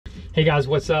Hey guys,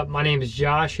 what's up? My name is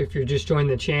Josh. If you're just joining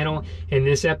the channel, in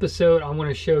this episode, I want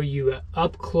to show you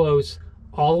up close,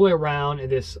 all the way around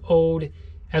this old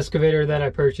excavator that I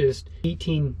purchased.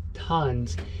 18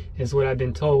 tons is what I've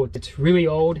been told. It's really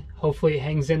old. Hopefully it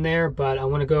hangs in there, but I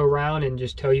want to go around and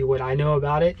just tell you what I know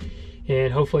about it.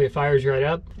 And hopefully it fires right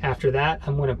up. After that,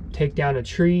 I'm going to take down a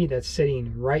tree that's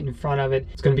sitting right in front of it.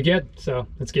 It's going to be good. So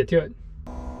let's get to it.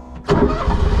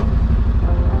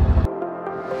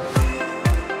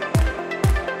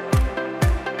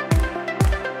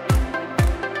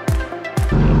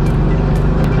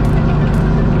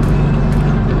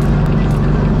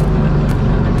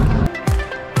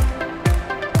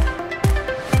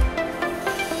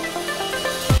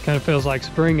 Kind of feels like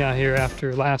spring out here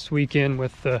after last weekend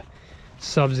with the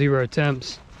sub-zero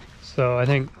temps. So I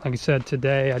think, like I said,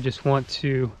 today I just want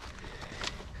to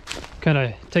kind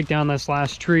of take down this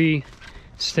last tree,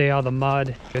 stay out of the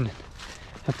mud, and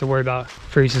have to worry about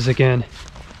freezes again.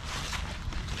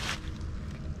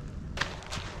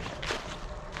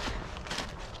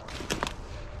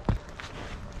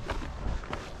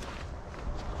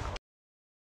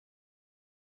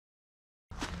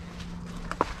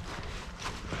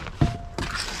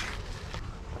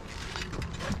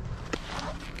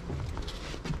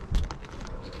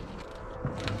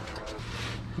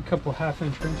 Couple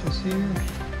half-inch wrenches here.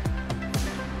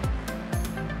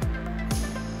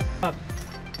 I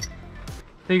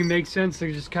think it makes sense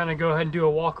to just kind of go ahead and do a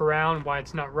walk around while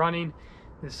it's not running.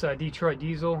 This Detroit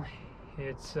diesel,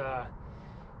 it's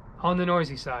on the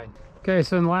noisy side. Okay,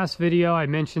 so in the last video I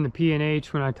mentioned the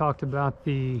P&H when I talked about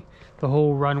the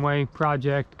whole runway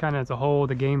project, kind of as a whole,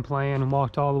 the game plan, and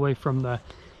walked all the way from the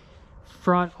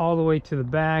front all the way to the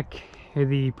back,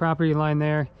 the property line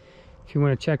there. If you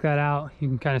want to check that out, you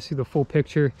can kind of see the full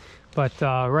picture. But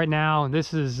right now,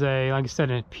 this is a, like I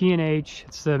said, a P&H.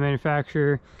 It's the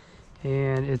manufacturer,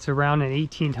 and it's around an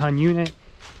 18-ton unit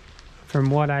from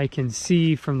what I can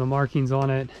see from the markings on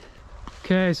it.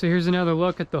 Okay, so here's another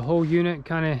look at the whole unit,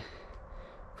 kind of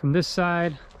from this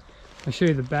side. I'll show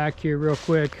you the back here real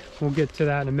quick. We'll get to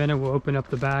that in a minute. We'll open up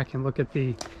the back and look at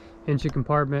the engine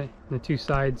compartment and the two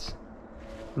sides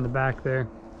in the back there.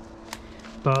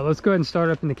 But let's go ahead and start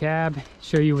up in the cab,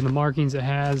 show you the markings it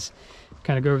has,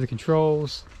 kind of go over the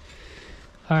controls.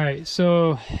 All right,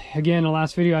 so again, in the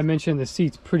last video I mentioned the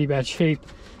seat's pretty bad shape.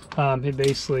 It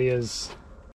basically is.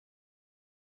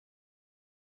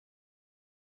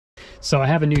 So I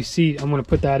have a new seat. I'm going to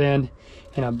put that in,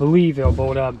 and I believe it'll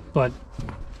bolt up. But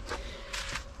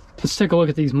let's take a look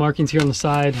at these markings here on the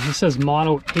side. It says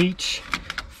model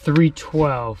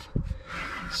H312.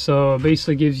 So it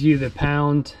basically gives you the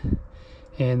pound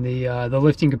and the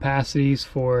lifting capacities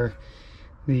for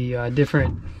the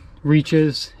different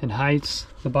reaches and heights,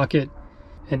 the bucket.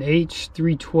 And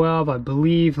H312, I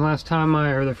believe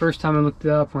the first time I looked it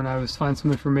up when I was finding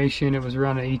some information, it was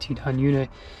around an 18-ton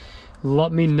unit.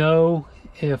 Let me know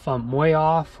if I'm way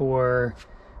off or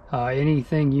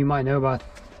anything you might know about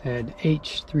an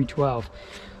H312.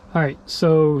 All right,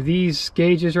 so these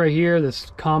gauges right here,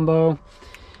 this combo,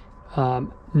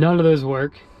 none of those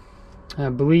work. I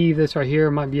believe this right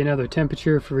here might be another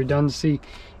temperature for redundancy,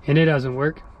 and it doesn't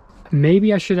work.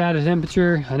 Maybe I should add a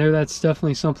temperature. I know that's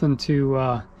definitely something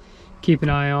to keep an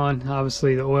eye on,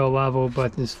 obviously the oil level,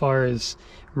 but as far as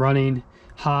running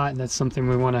hot, that's something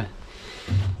we want to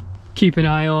keep an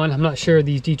eye on. I'm not sure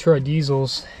these Detroit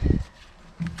diesels,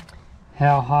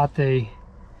 how hot they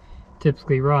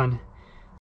typically run.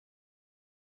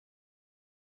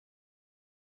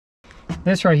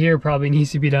 This right here probably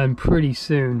needs to be done pretty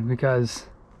soon, because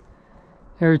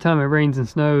every time it rains and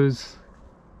snows,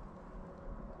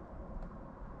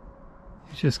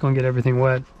 it's just going to get everything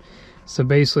wet. So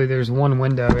basically there's one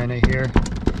window in it here.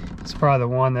 It's probably the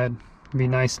one that would be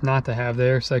nice not to have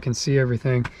there so I can see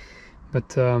everything.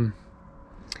 But some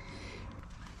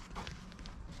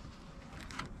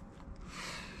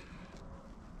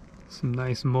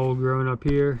nice mold growing up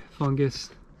here,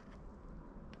 fungus.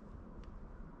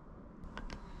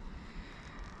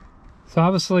 So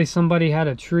obviously somebody had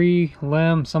a tree,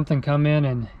 limb, something come in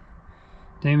and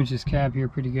damage this cab here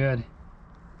pretty good.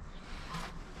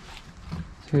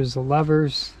 Here's the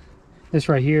levers. This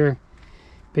right here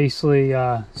basically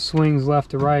swings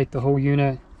left to right, the whole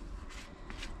unit.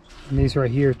 And these right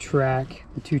here track,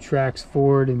 the two tracks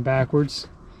forward and backwards.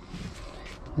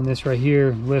 And this right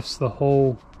here lifts the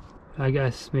whole, I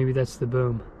guess maybe that's the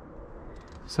boom.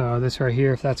 So this right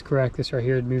here, if that's correct, this right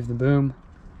here would move the boom.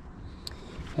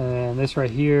 And this right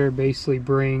here basically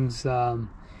brings the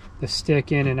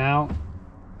stick in and out.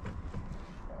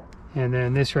 And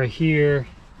then this right here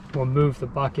will move the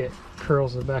bucket,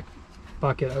 curls the back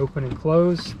bucket open and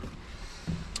close.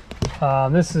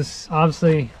 This is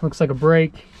obviously looks like a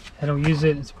brake. I don't use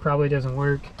it, it probably doesn't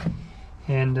work.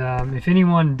 And if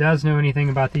anyone does know anything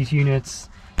about these units,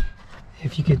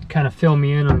 if you could kind of fill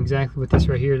me in on exactly what this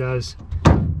right here does.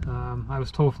 I was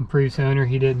told from the previous owner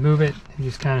he didn't move it, it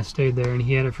just kind of stayed there, and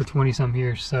he had it for 20 some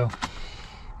years. So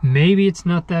maybe it's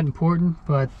not that important,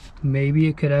 but maybe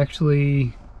it could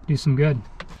actually do some good.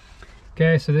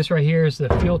 Okay, so this right here is the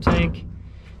fuel tank,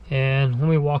 and let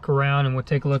me walk around and we'll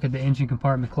take a look at the engine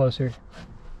compartment closer.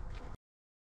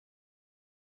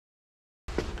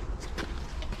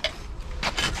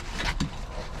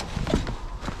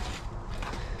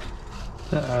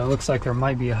 Looks like there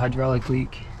might be a hydraulic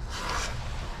leak.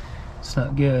 It's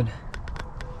not good.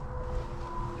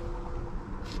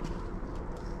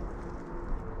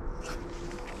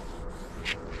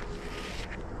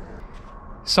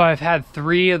 So I've had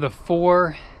 3 of the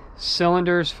 4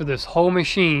 cylinders for this whole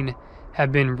machine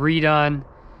have been redone,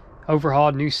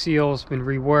 overhauled, new seals, been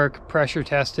reworked, pressure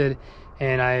tested,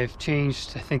 and I've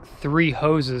changed, I think, 3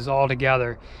 hoses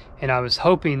altogether. And I was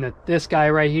hoping that this guy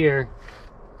right here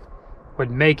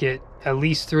would make it at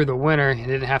least through the winter and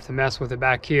didn't have to mess with it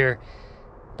back here.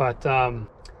 But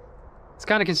it's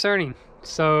kind of concerning.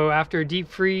 So after a deep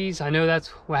freeze, I know that's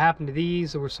what happened to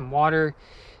these. There was some water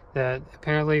that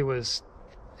apparently was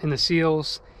in the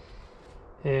seals,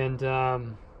 and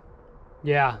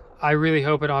yeah, I really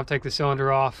hope I don't have to take the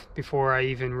cylinder off before I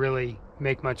even really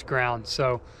make much ground.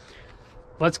 So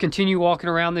let's continue walking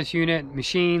around this unit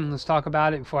machine. Let's talk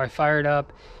about it before I fire it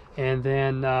up, and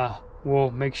then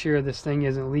we'll make sure this thing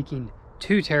isn't leaking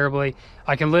too terribly.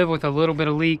 I can live with a little bit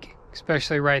of leak,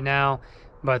 especially right now,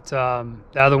 but the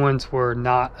other ones were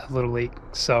not a little leak.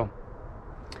 So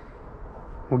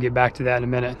we'll get back to that in a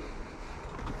minute.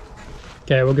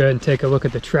 Okay, we'll go ahead and take a look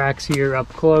at the tracks here up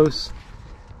close.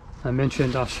 I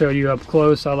mentioned I'll show you up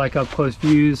close. I like up close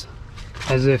views,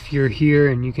 as if you're here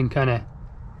and you can kind of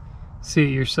see it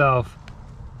yourself.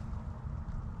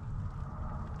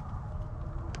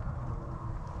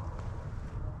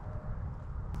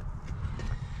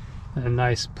 A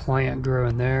nice plant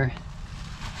growing there.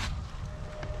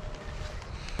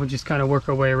 We'll just kind of work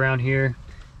our way around here.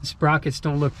 The sprockets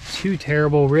don't look too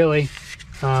terrible, really.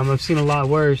 I've seen a lot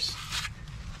worse.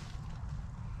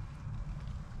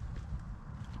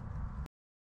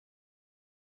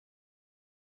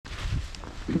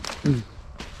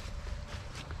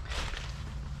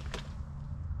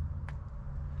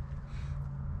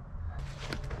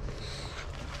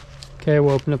 Okay,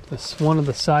 we'll open up this one of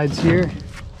the sides here.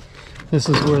 This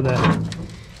is where the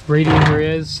radiator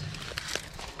is.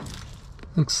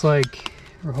 Looks like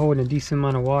we're holding a decent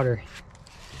amount of water.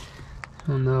 I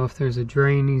don't know if there's a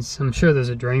drain. I'm sure there's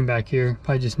a drain back here.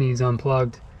 Probably just needs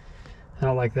unplugged. I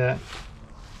don't like that.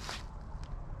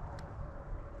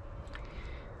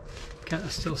 Kind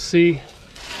of still see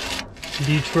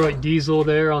Detroit diesel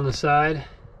there on the side.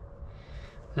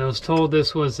 I was told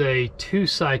this was a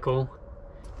 2-cycle.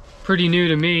 Pretty new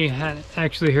to me. Hadn't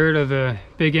actually heard of a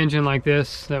big engine like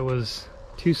this that was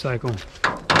 2-cycle.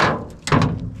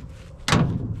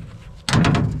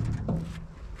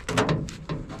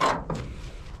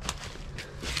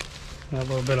 Got a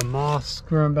little bit of moss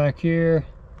growing back here.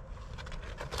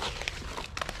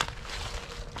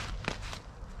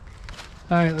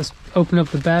 Alright, let's open up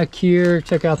the back here,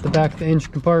 check out the back of the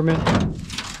engine compartment.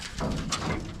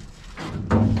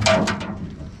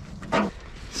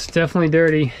 It's definitely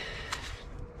dirty.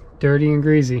 Dirty and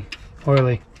greasy,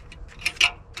 oily.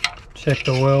 Check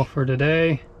the oil for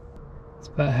today. It's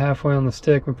about halfway on the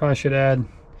stick. We probably should add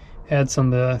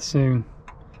some of that soon.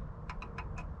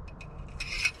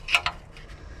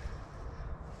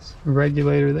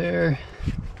 Regulator there.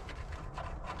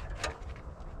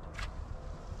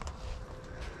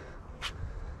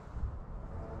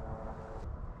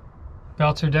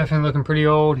 Belts are definitely looking pretty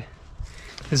old.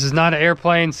 This is not an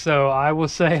airplane, so I will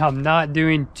say I'm not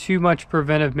doing too much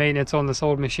preventive maintenance on this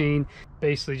old machine.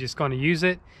 Basically just going to use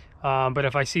it. But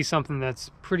if I see something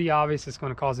that's pretty obvious that's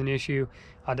going to cause an issue,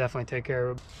 I'll definitely take care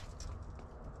of it.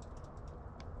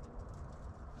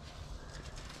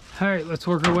 All right, let's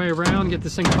work our way around, get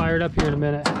this thing fired up here in a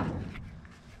minute.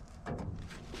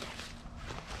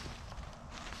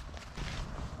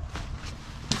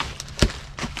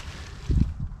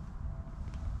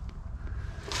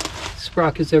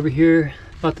 Sprockets over here,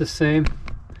 about the same.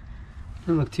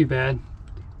 Don't look too bad.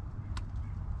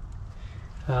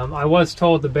 I was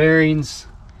told the bearings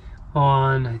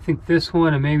on, I think this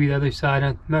one and maybe the other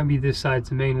side, might be this side's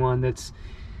the main one, it's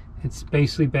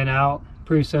basically been out.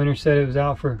 Previous owner said it was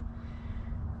out for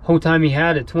whole time he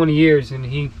had it, 20 years, and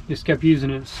he just kept using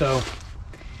it. So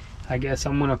I guess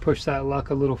I'm gonna push that luck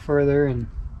a little further and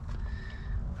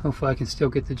hopefully I can still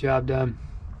get the job done.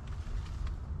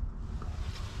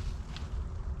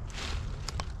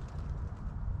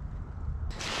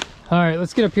 All right,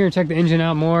 let's get up here and check the engine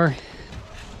out more.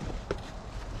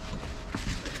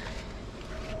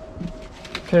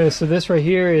 Okay, so this right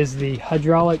here is the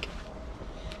hydraulic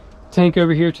tank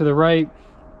over here to the right.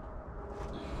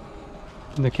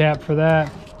 And the cap for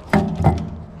that.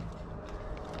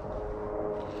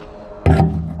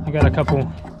 I got a couple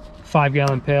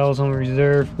 5-gallon pails on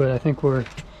reserve, but I think we're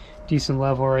decent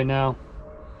level right now.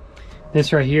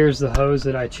 This right here is the hose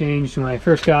that I changed when I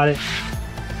first got it,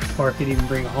 or I could even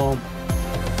bring it home.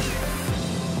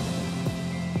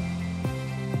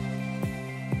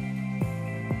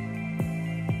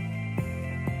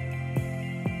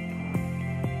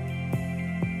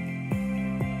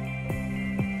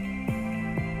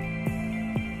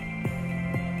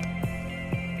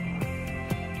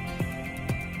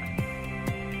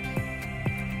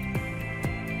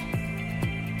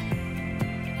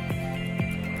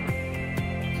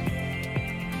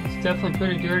 It's definitely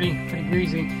pretty dirty, pretty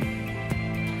greasy.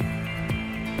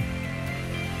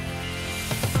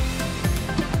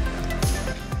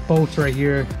 Bolts right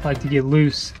here like to get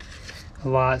loose a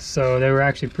lot, so they were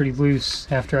actually pretty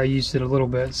loose after I used it a little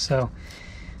bit, so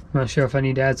I'm not sure if I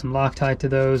need to add some Loctite to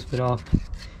those, but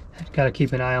I've got to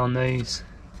keep an eye on these.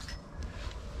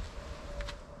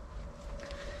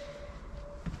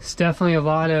 It's definitely a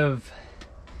lot of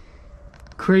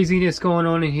craziness going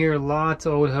on in here, lots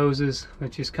of old hoses,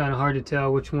 which is kind of hard to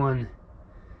tell which one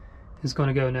is going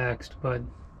to go next, but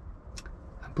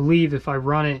I believe if I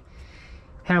run it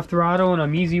half throttle and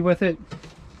I'm easy with it,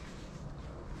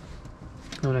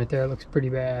 oh, right there, it looks pretty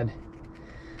bad.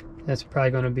 That's probably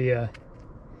going to be a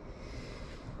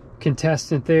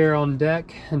contestant there on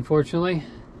deck, unfortunately.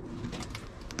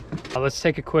 Let's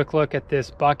take a quick look at this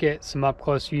bucket, some up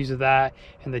close views of that,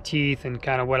 and the teeth, and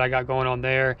kind of what I got going on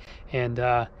there. And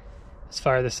let's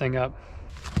fire this thing up.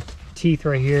 Teeth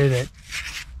right here that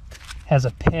has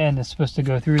a pin that's supposed to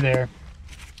go through there.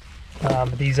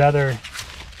 These other,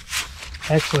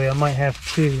 actually I might have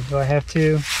two. Do I have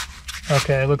two?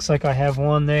 Okay, it looks like I have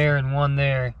one there and one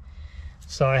there.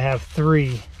 So I have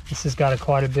three. This has got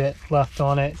quite a bit left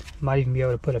on it. Might even be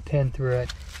able to put a pin through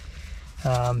it.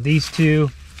 These two,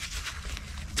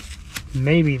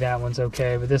 maybe that one's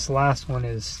okay, but this last one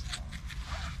is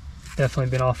definitely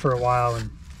been off for a while and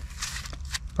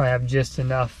probably have just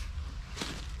enough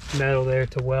metal there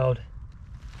to weld.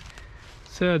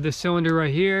 So the cylinder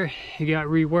right here, it got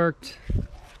reworked.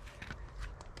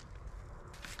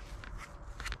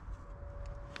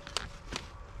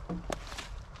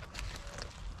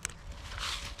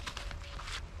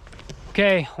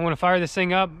 Okay, I want to fire this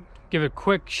thing up, give it a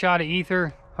quick shot of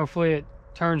ether. Hopefully it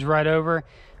turns right over,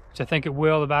 which I think it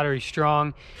will. The battery's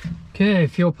strong. Okay,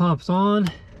 fuel pump's on.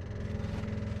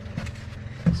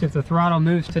 See if the throttle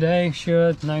moves today.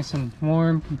 Should. Nice and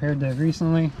warm compared to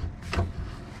recently.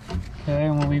 Okay,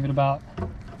 I'm gonna leave it about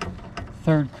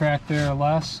third crack there or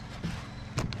less,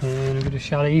 and we'll get a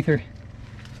shot of ether.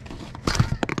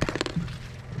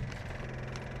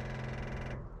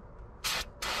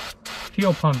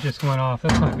 Fuel pump just went off.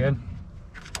 That's not good.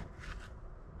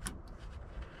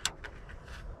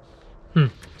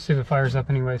 See if it fires up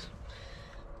anyways.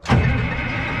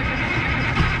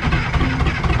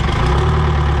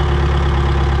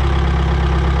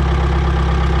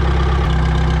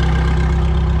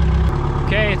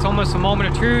 Okay, it's almost a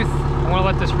moment of truth. I want to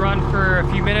let this run for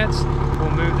a few minutes. We'll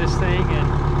move this thing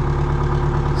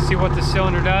and see what the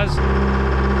cylinder does.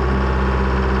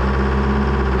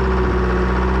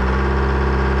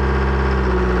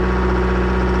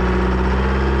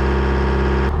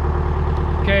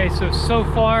 Okay, so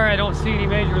far I don't see any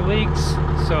major leaks,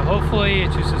 so hopefully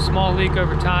it's just a small leak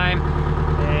over time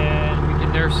and we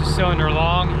can nurse the cylinder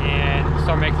along and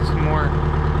start making some more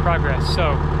progress. So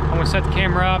I'm going to set the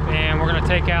camera up and we're going to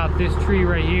take out this tree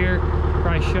right here,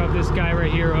 probably shove this guy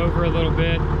right here over a little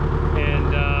bit,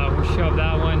 and we'll shove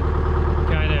that one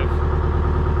kind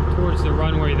of towards the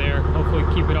runway there, hopefully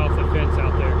keep it off the fence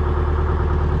out there.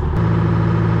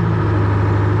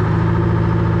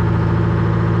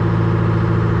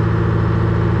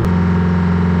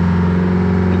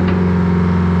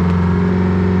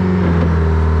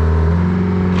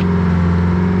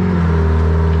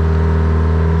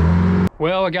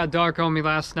 Well, it got dark on me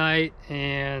last night,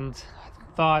 and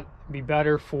I thought it'd be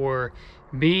better for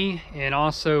me and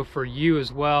also for you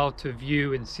as well to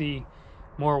view and see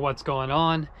more what's going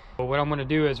on. But what I'm going to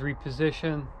do is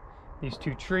reposition these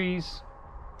two trees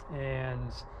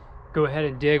and go ahead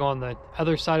and dig on the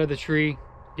other side of the tree,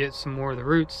 get some more of the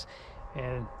roots,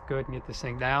 and go ahead and get this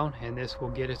thing down, and this will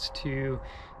get us to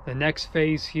the next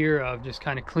phase here of just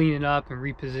kind of cleaning up and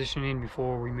repositioning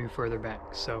before we move further back.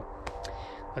 So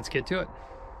let's get to it.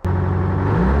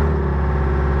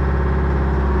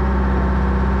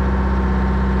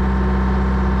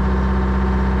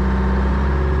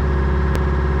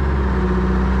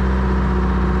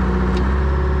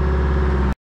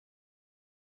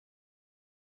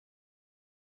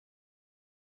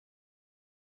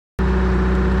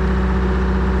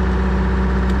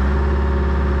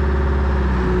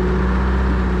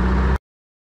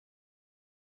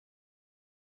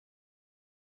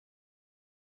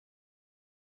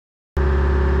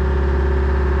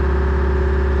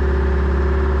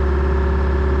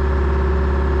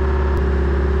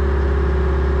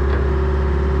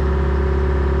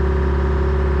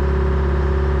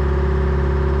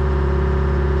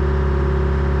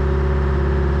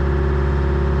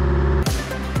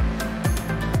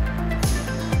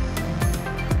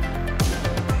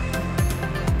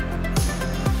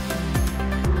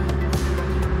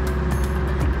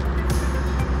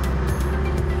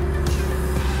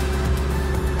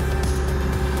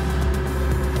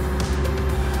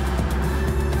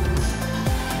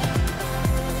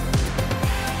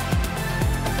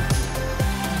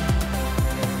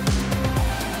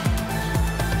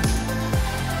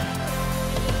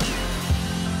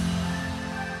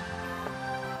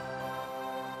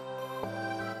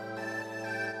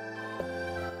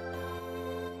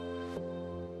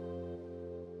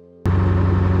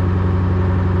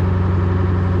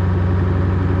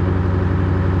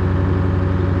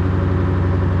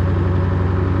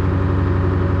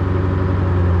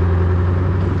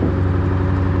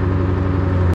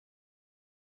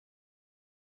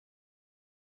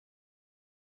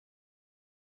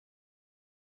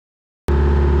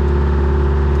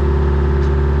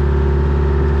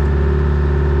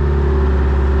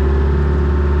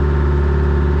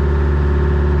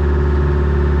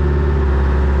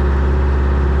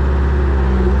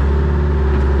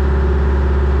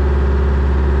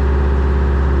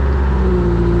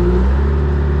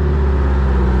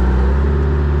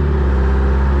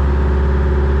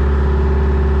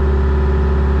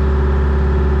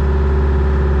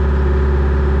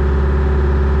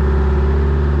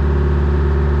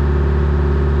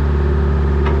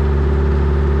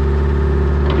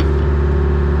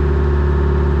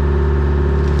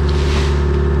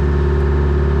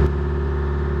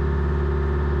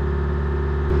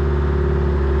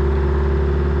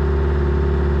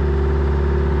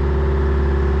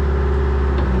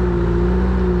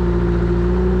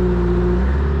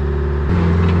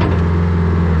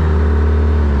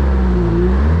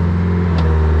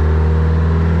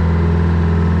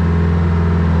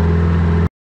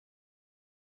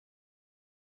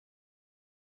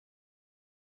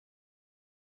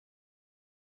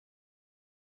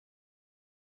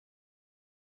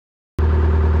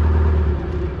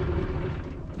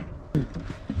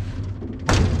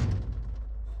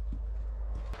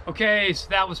 Okay, so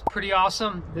that was pretty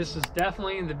awesome. This is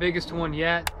definitely the biggest one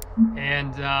yet,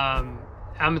 and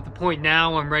I'm at the point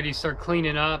now I'm ready to start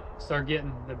cleaning up, start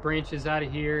getting the branches out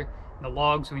of here, the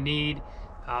logs we need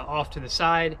off to the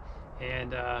side,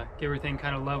 and get everything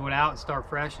kind of leveled out and start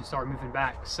fresh and start moving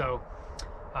back. So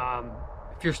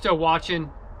if you're still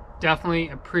watching, definitely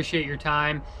appreciate your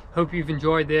time. Hope you've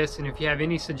enjoyed this, and if you have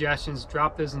any suggestions,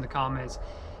 drop those in the comments.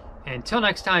 And until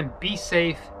next time, be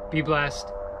safe, be blessed.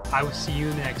 I will see you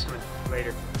in the next one.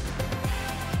 Later.